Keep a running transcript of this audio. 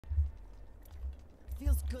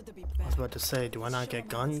I was about to say, do I not get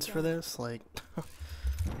guns for this? Like,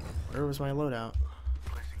 where was my loadout?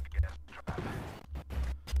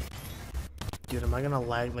 Dude, am I gonna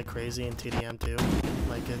lag like crazy in TDM too?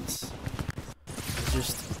 Like it's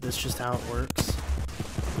just how it works.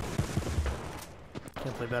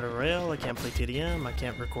 Can't play Battle Royale, I can't play TDM, I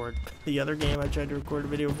can't record the other game I tried to record a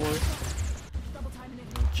video for.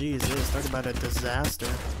 Jesus, talk about a disaster.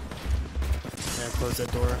 Yeah, close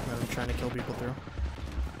that door that I'm trying to kill people through.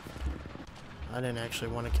 I didn't actually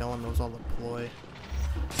want to kill him, it was all a ploy.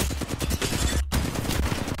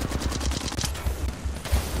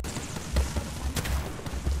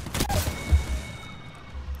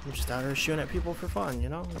 I'm just out here shooting at people for fun, you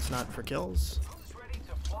know? It's not for kills.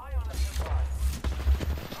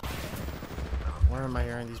 Where am I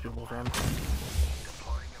hearing these people from?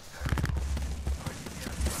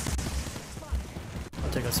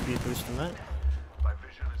 I'll take a speed boost from that.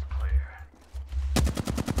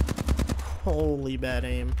 Holy bad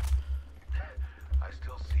aim. I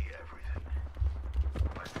still see everything.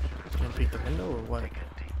 Can I peek the window or what? Take a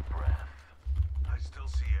deep breath. I still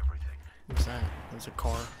see everything. What's that? There's a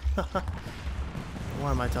car. Why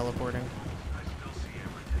am I teleporting? I still see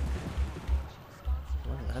everything.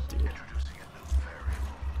 Look at that dude. Introducing a new variable.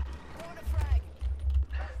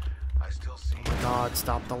 I still see. Oh my god,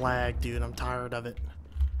 stop the lag, dude. I'm tired of it.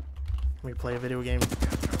 Let me play a video game.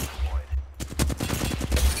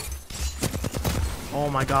 Oh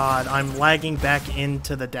my god, I'm lagging back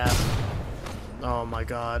into the death. Oh my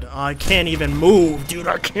god, I can't even move, dude.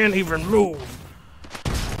 I can't even move.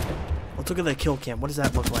 Let's look at the kill cam. What does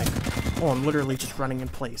that look like? Oh, I'm literally just running in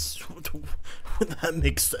place. That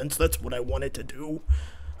makes sense. That's what I wanted to do.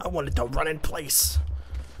 I wanted to run in place.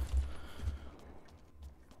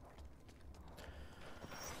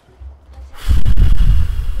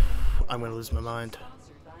 I'm gonna lose my mind.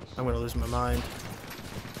 I'm gonna lose my mind.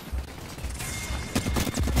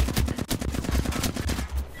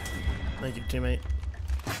 Thank you, teammate.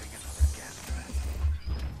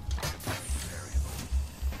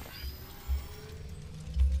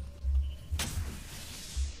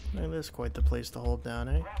 Man, this is quite the place to hold down,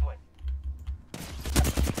 eh?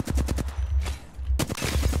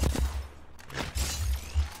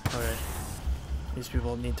 Okay. These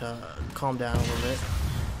people need to calm down a little bit.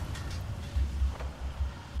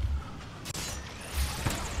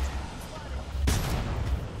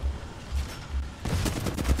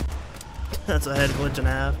 That's a head glitch and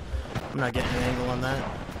a half. I'm not getting an angle on that.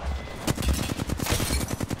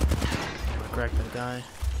 I'm gonna crack that guy.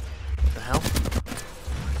 What the hell?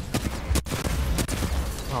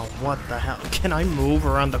 Oh, what the hell? Can I move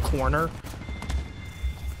around the corner?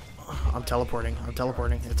 I'm teleporting. I'm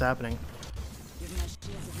teleporting. It's happening.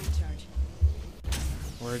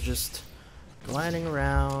 We're just gliding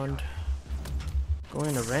around.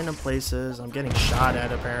 Going to random places. I'm getting shot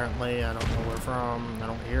at apparently. I don't know where from. I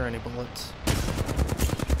don't hear any bullets.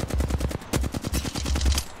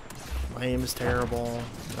 My aim is terrible.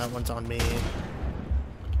 That one's on me.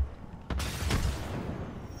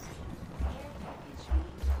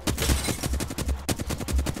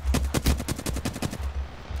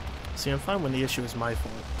 See, I'm fine when the issue is my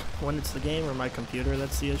fault. When it's the game or my computer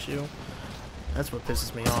that's the issue, that's what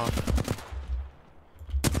pisses me off.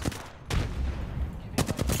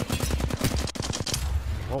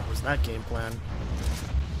 What was that game plan?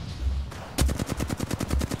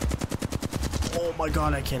 Oh my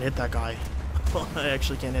god, I can't hit that guy. I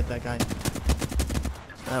actually can't hit that guy.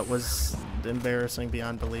 That was embarrassing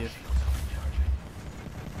beyond belief.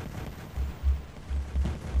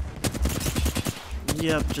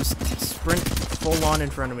 Yep, just sprint full on in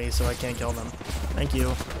front of me so I can't kill them. Thank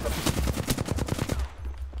you.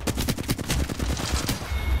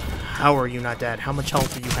 How are you not dead? How much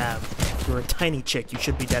health do you have? You're a tiny chick. You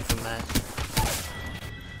should be dead from that.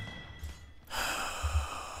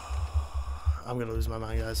 I'm gonna lose my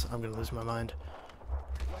mind, guys. I'm gonna lose my mind.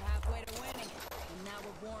 We're halfway to winning, and now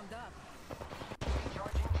we're warmed up.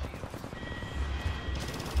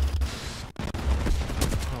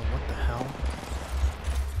 Oh, what the hell?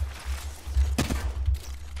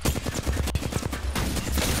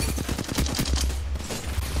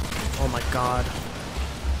 Oh my god.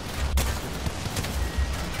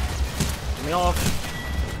 Get me off.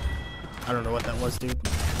 I don't know what that was, dude.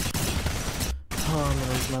 Oh, I'm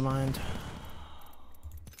gonna lose my mind.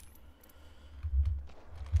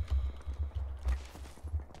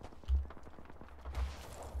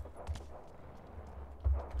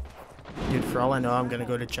 Dude, for all I know, I'm gonna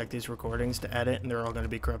go to check these recordings to edit, and they're all gonna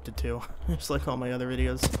be corrupted too. Just like all my other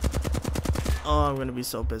videos. Oh, I'm gonna be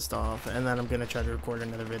so pissed off. And then I'm gonna try to record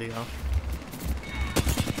another video.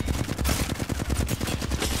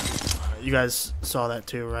 You guys saw that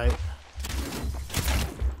too, right?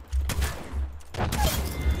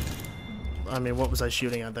 I mean, what was I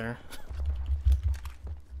shooting at there?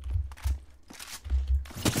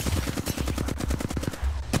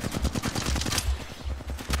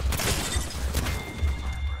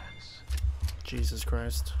 Jesus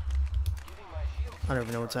Christ. I don't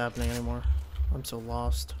even know what's happening anymore. I'm so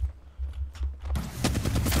lost.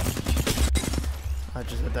 I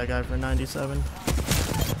just hit that guy for 97.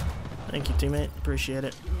 Thank you, teammate. Appreciate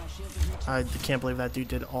it. I can't believe that dude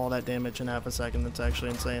did all that damage in half a second. That's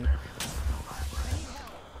actually insane.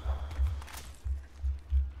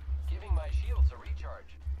 Giving my shields a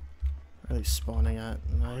recharge. Where are they spawning at?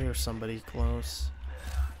 I hear somebody close.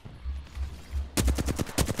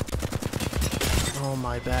 Oh,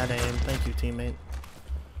 my bad aim. Thank you, teammate.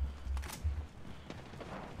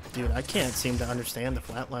 Dude, I can't seem to understand the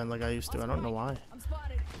flatline like I used to. I don't know why.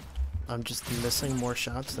 I'm just missing more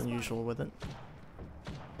shots than usual with it.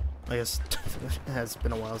 I guess it has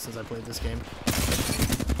been a while since I played this game.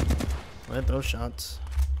 Look at those shots.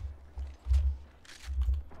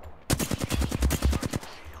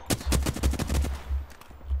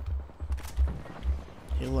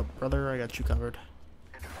 Heal up, brother. I got you covered.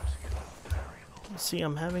 See,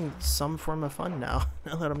 I'm having some form of fun now.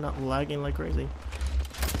 Now that I'm not lagging like crazy.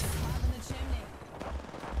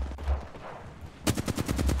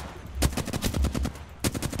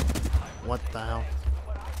 What the hell?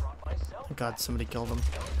 Thank God somebody killed him.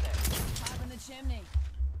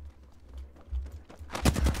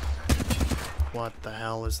 What the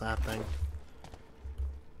hell is that thing?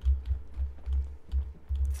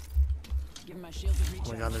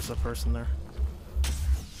 Oh my God, there's a person there.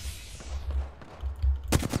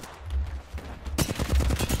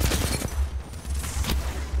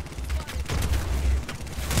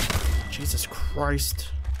 Jesus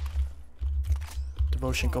Christ.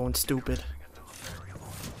 Devotion going stupid.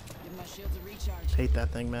 Hate that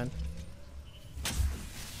thing, man.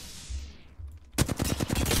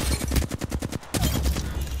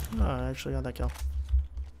 Oh, I actually got that kill.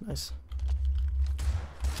 Nice.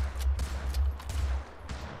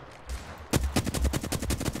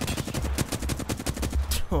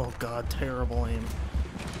 Oh God, terrible aim.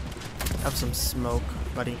 Have some smoke,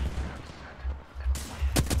 buddy.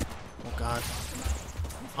 Oh God.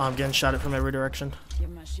 Oh, I'm getting shot at from every direction.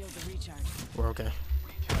 We're okay.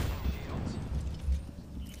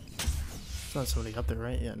 There's not somebody up there,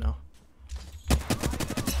 right? Yeah, no.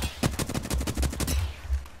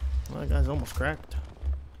 Well, that guy's almost cracked.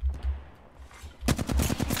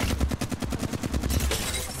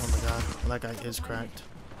 Oh my God. Well, that guy is cracked.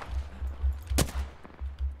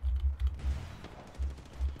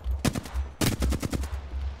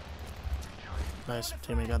 Nice.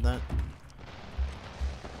 Teammate got that.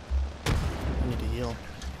 I need to heal.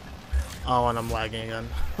 Oh, and I'm lagging again.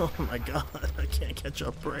 Oh my God. I can't catch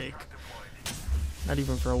a break. Not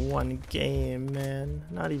even for one game, man.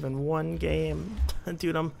 Not even one game.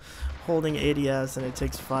 Dude, I'm holding ADS and it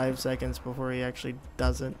takes 5 seconds before he actually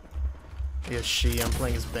does it. I guess she. I'm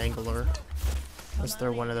playing as Bangalore. Let's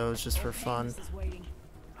throw one of those just for fun.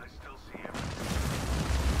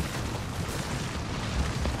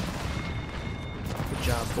 Good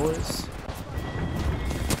job, boys.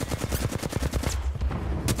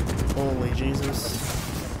 Holy Jesus.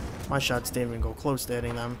 My shots didn't even go close to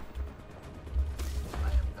hitting them.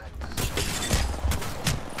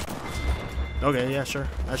 Okay, yeah, sure.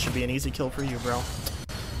 That should be an easy kill for you, bro.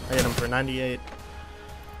 I hit him for 98.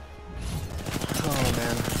 Oh,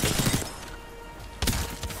 man.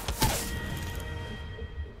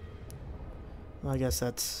 Well, I guess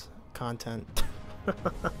that's content.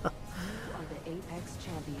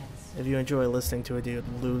 If you enjoy listening to a dude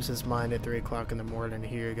lose his mind at 3 o'clock in the morning,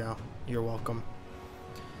 here you go. You're welcome.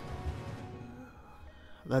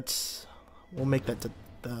 We'll make that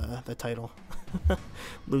the title.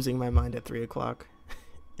 Losing my mind at 3 o'clock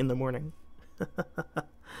in the morning.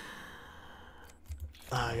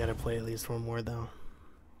 I gotta play at least one more though.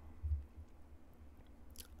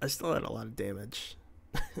 I still had a lot of damage.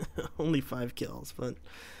 Only 5 kills, but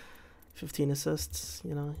 15 assists,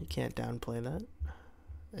 you know, you can't downplay that.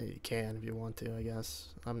 You can if you want to, I guess.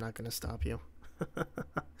 I'm not gonna stop you.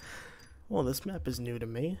 Well, this map is new to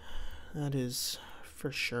me. That is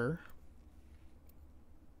for sure.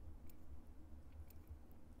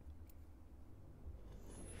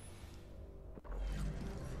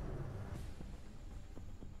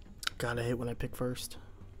 God, I hate when I pick first.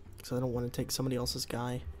 Because I don't want to take somebody else's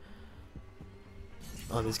guy.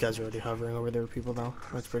 Oh, these guys are already hovering over their people though.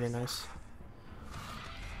 That's pretty nice.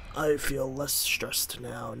 I feel less stressed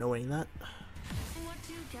now knowing that. What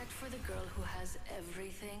do you get respect for the girl who has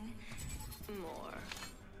everything more.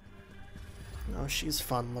 Oh, she's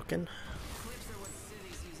fun looking. Clips are what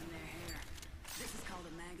cities use in their hair. This is called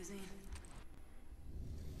a magazine.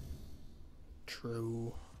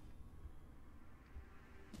 True.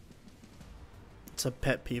 It's a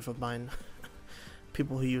pet peeve of mine.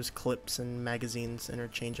 People who use clips and magazines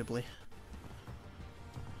interchangeably.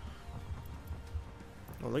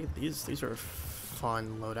 Oh, look at these. These are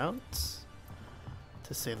fun loadouts,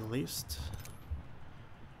 to say the least.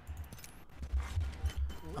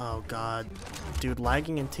 Oh god. Dude,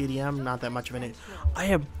 lagging in TDM, not that much of an... I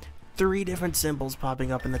have 3 different symbols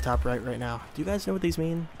popping up in the top right now. Do you guys know what these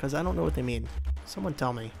mean? Because I don't know what they mean. Someone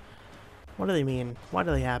tell me. What do they mean? Why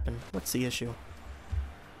do they happen? What's the issue?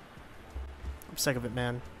 I'm sick of it,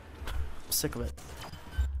 man. I'm sick of it.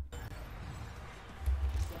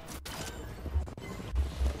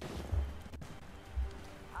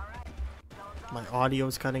 My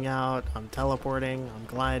audio's cutting out, I'm teleporting, I'm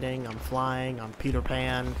gliding, I'm flying, I'm Peter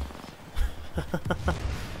Pan. Where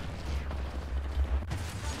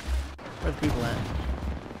are the people at?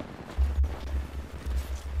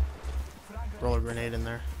 Roll a grenade in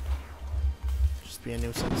there. Just be a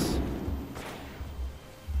nuisance.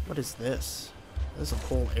 What is this? This is a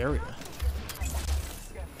whole area.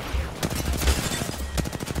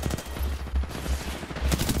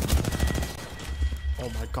 Oh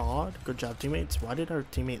my god, good job teammates. Why did our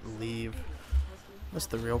teammate leave? That's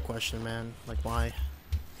the real question, man. Like, why?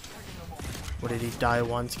 What, did he die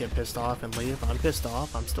once, get pissed off, and leave? I'm pissed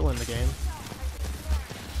off. I'm still in the game.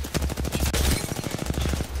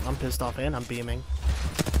 I'm pissed off and I'm beaming.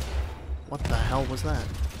 What the hell was that?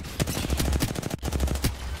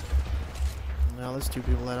 Now there's 2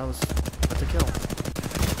 people that I was about to kill.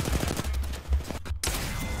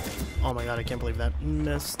 Oh my god, I can't believe that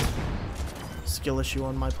missed. Skill issue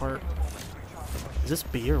on my part. Is this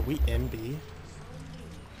B or are we in B?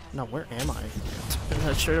 No, where am I?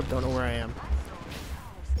 I straight up don't know where I am.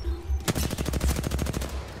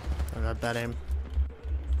 I got bad aim.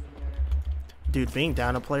 Dude, being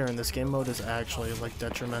down a player in this game mode is actually like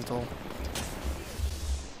detrimental.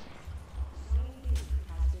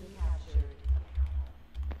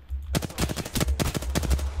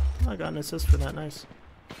 I got an assist for that, nice.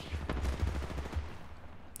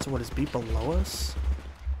 So what, is B below us?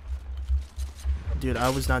 Dude, I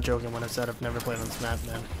was not joking when I said I've never played on this map,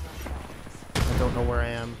 man. I don't know where I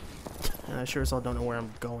am. And I sure as hell don't know where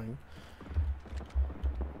I'm going.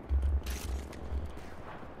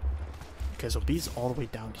 Okay, so B's all the way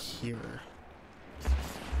down here.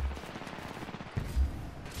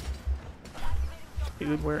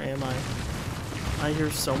 Dude, where am I? I hear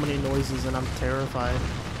so many noises and I'm terrified.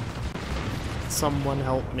 Someone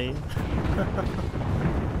help me.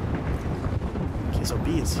 Okay, so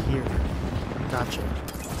B is here. Gotcha.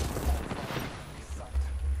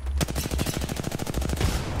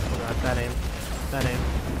 Oh god, bad aim. Bad aim.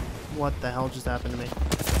 What the hell just happened to me?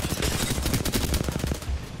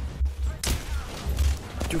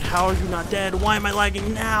 Dude, how are you not dead? Why am I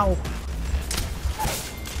lagging now?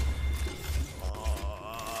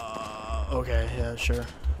 Okay, yeah, sure.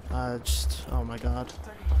 Just, oh my god.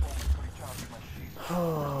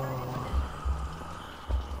 Oh.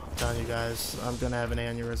 I'm telling you guys, I'm gonna have an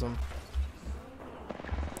aneurysm.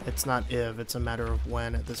 It's not if, it's a matter of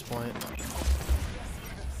when at this point.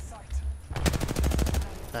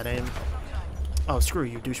 That aim. Oh, screw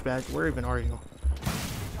you, douchebag. Where even are you?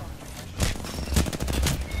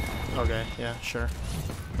 Okay, yeah, sure.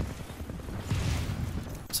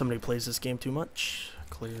 Somebody plays this game too much,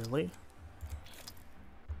 clearly.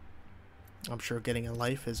 I'm sure getting a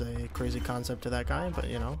life is a crazy concept to that guy, but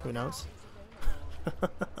you know, who knows?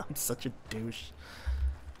 I'm such a douche.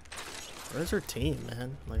 Where's our team,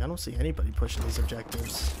 man? Like, I don't see anybody pushing these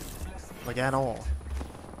objectives. Like, at all.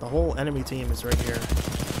 The whole enemy team is right here.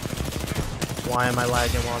 Why am I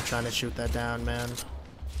lagging while I'm trying to shoot that down, man?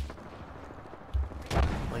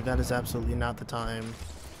 Like, that is absolutely not the time.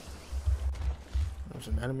 There's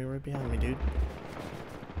an enemy right behind me, dude.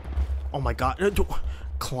 Oh my god.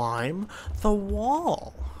 Climb the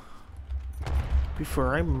wall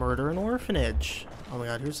before I murder an orphanage. Oh my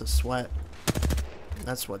god, here's a sweat.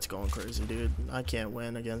 That's what's going crazy, dude. I can't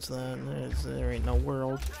win against that. There ain't no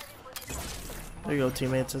world. There you go,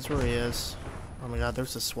 teammates. That's where he is. Oh my god,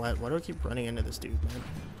 there's a sweat. Why do I keep running into this dude, man?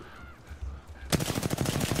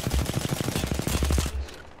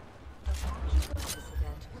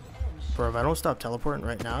 Bro, if I don't stop teleporting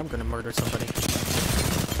right now, I'm gonna murder somebody.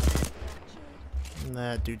 And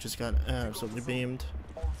that dude just got absolutely beamed.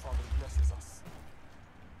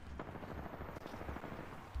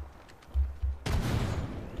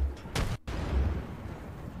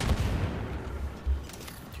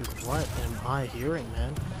 Dude, what am I hearing,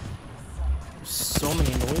 man? There's so many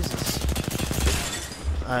noises.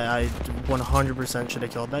 I 100% should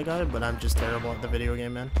have killed that guy, but I'm just terrible at the video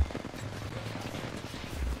game, man.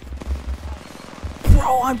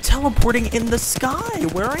 Bro, I'm teleporting in the sky!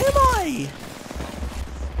 Where am I?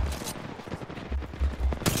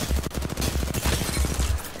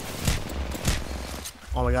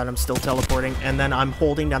 Oh my god, I'm still teleporting, and then I'm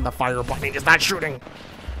holding down the fire button. He's not shooting!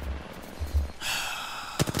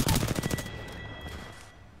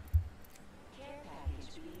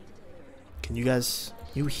 Can you guys...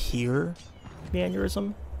 You hear the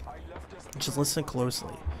aneurysm? Just listen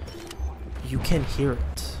closely. You can hear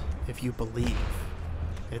it if you believe.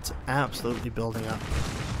 It's absolutely building up.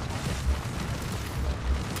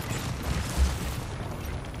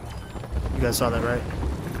 You guys saw that, right?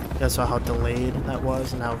 You guys saw how delayed that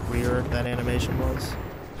was and how weird that animation was?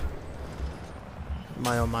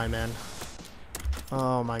 My oh my, man.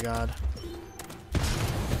 Oh my god.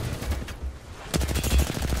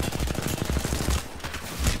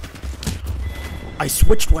 I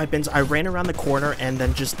switched weapons, I ran around the corner, and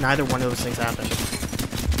then just neither one of those things happened.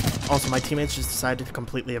 Also, my teammates just decided to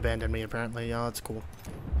completely abandon me, apparently. Yeah, that's cool.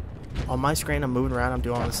 On my screen, I'm moving around, I'm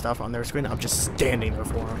doing all this stuff. On their screen, I'm just standing there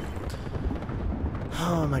for them.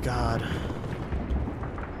 Oh my god.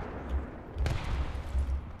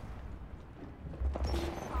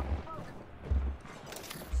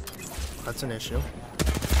 That's an issue.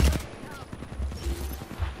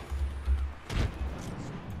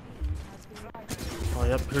 Oh,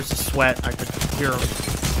 yep, here's the sweat. I could hear him.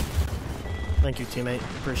 Thank you, teammate.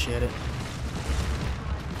 Appreciate it.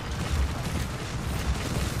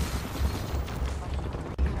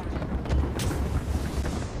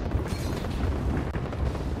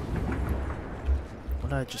 What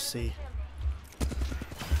did I just see?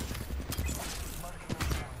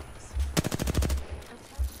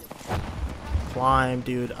 Climb,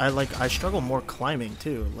 dude. I struggle more climbing,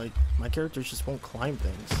 too. Like, my characters just won't climb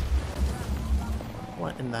things.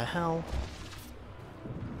 What in the hell?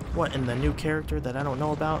 What in the new character that I don't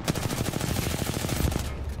know about?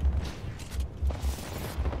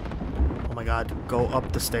 Oh my god, go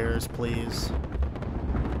up the stairs, please.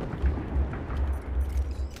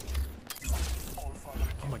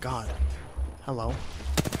 Oh my god. Hello.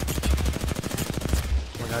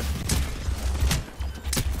 Oh my god.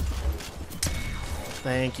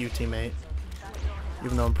 Thank you, teammate.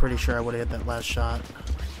 Even though I'm pretty sure I would have hit that last shot.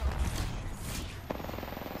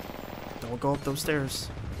 Don't go up those stairs.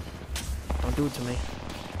 Don't do it to me.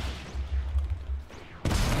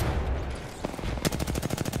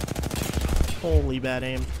 Holy bad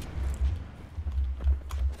aim.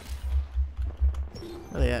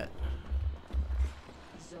 Where are they at?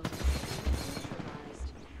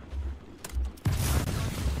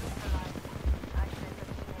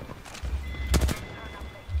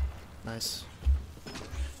 Nice.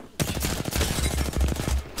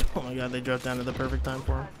 Oh my god, they dropped down at the perfect time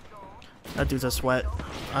for him. That dude's a sweat.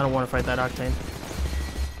 I don't want to fight that Octane.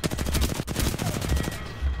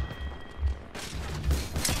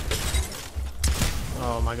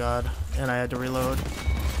 Oh my god. And I had to reload.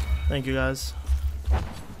 Thank you guys.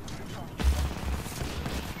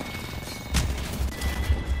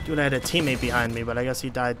 Dude, I had a teammate behind me, but I guess he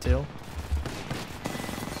died too.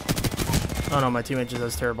 Oh no, my teammate just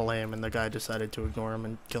has terrible aim and the guy decided to ignore him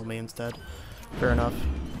and kill me instead. Fair enough.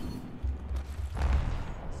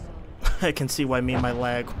 I can see why me and my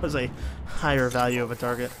lag was a higher value of a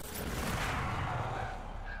target.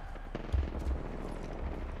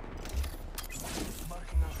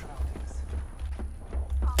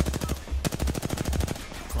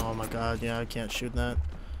 Oh my god, yeah, I can't shoot that.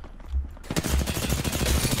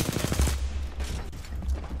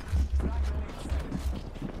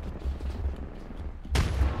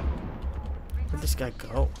 Where'd this guy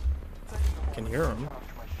go? I can hear him.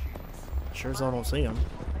 Sure as hell don't see him.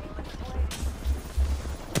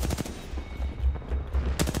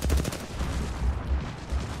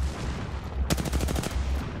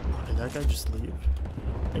 Did that guy just leave?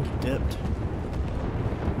 I think he dipped.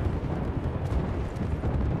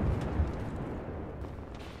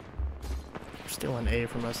 Still an A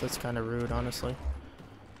from us. That's kind of rude, honestly.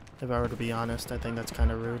 If I were to be honest, I think that's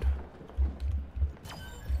kind of rude.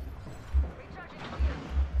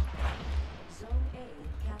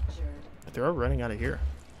 They're all running out of here.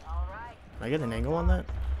 Can I get an angle on that?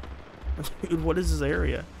 Dude, what is this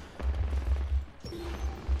area?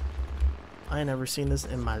 I ain't never seen this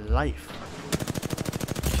in my life.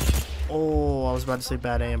 Oh, I was about to say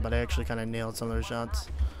bad aim, but I actually kind of nailed some of those shots.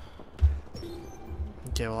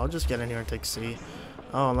 Okay, well, I'll just get in here and take C.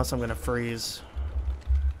 Oh, unless I'm going to freeze.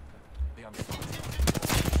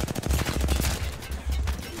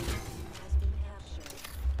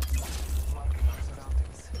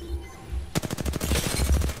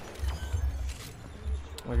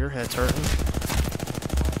 head's hurting.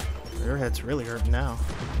 Your head's really hurting now.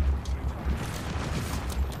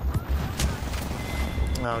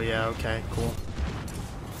 Oh yeah, okay, cool.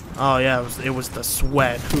 Oh yeah, it was the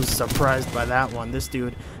sweat. Who's surprised by that one? This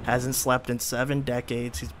dude hasn't slept in 7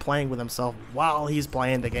 decades. He's playing with himself while he's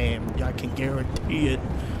playing the game. I can guarantee it.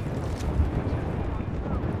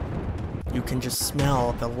 You can just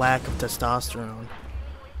smell the lack of testosterone.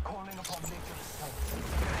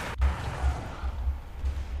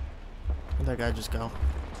 Where'd that guy just go?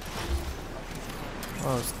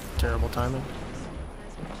 Oh, it's terrible timing.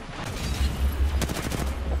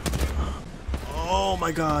 Oh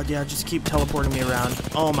my god, yeah, just keep teleporting me around.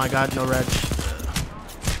 Oh my god, no reg.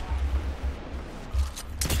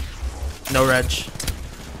 No reg.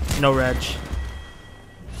 No reg.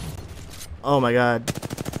 Oh my god.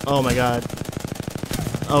 Oh my god.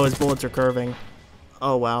 Oh, his bullets are curving.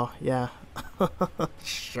 Oh wow, yeah.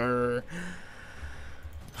 Sure.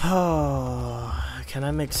 Oh, can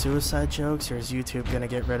I make suicide jokes, or is YouTube gonna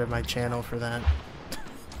get rid of my channel for that?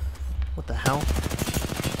 What the hell?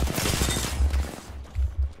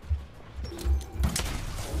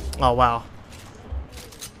 Oh wow.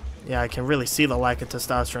 Yeah, I can really see the lack of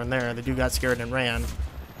testosterone there. The dude got scared and ran.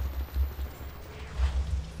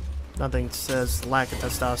 Nothing says lack of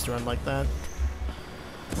testosterone like that.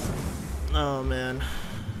 Oh man.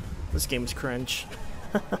 This game's cringe.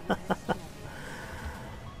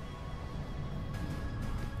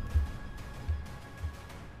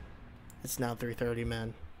 It's now 3:30,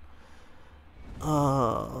 man.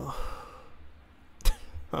 Oh.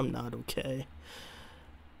 I'm not okay.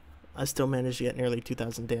 I still managed to get nearly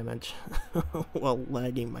 2,000 damage while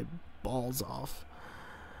lagging my balls off.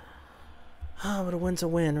 Oh, but a win's a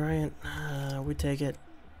win, right? We take it.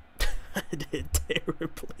 I did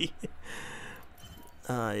terribly.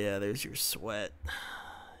 Yeah, there's your sweat.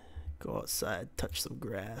 Go outside, touch some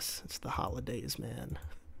grass. It's the holidays, man.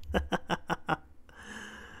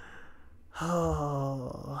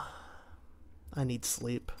 Oh, I need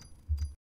sleep.